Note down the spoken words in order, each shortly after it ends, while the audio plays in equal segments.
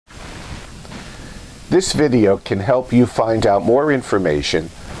This video can help you find out more information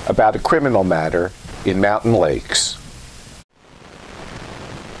about a criminal matter in Mountain Lakes.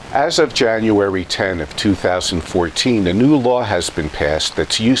 As of January 10 of 2014, a new law has been passed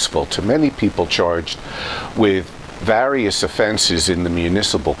that's useful to many people charged with various offenses in the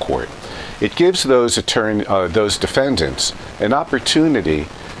municipal court. It gives those defendants an opportunity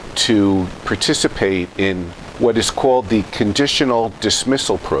to participate in what is called the conditional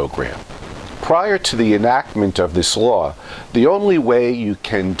dismissal program. Prior to the enactment of this law, the only way you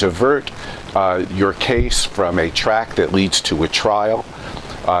can divert your case from a track that leads to a trial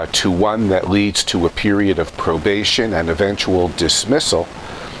to one that leads to a period of probation and eventual dismissal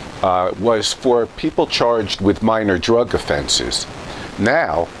was for people charged with minor drug offenses.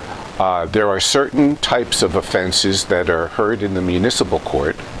 Now, there are certain types of offenses that are heard in the municipal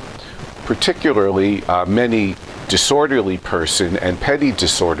court, particularly many disorderly person and petty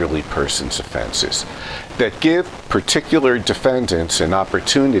disorderly persons offenses, that give particular defendants an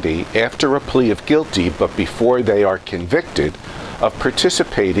opportunity after a plea of guilty, but before they are convicted, of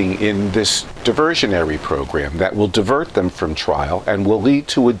participating in this diversionary program that will divert them from trial and will lead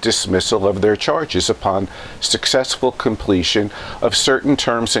to a dismissal of their charges upon successful completion of certain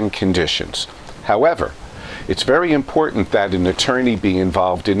terms and conditions. However, it's very important that an attorney be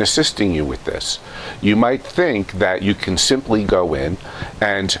involved in assisting you with this. You might think that you can simply go in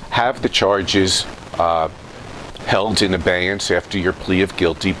and have the charges held in abeyance after your plea of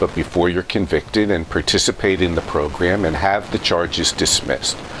guilty, but before you're convicted, and participate in the program and have the charges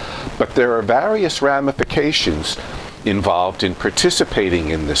dismissed. But there are various ramifications involved in participating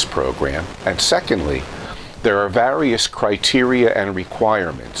in this program. And secondly, there are various criteria and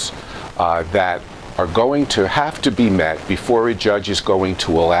requirements that are going to have to be met before a judge is going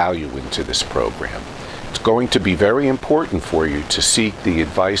to allow you into this program. It's going to be very important for you to seek the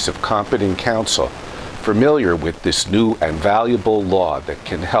advice of competent counsel familiar with this new and valuable law that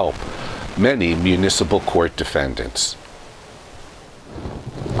can help many municipal court defendants.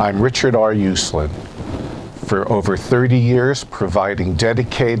 I'm Richard R. Uslan. For over 30 years, providing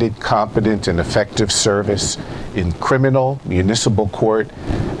dedicated, competent, and effective service in criminal, municipal court,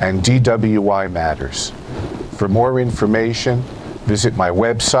 and DWI matters. For more information, visit my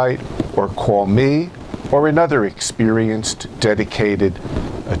website or call me or another experienced, dedicated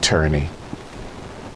attorney.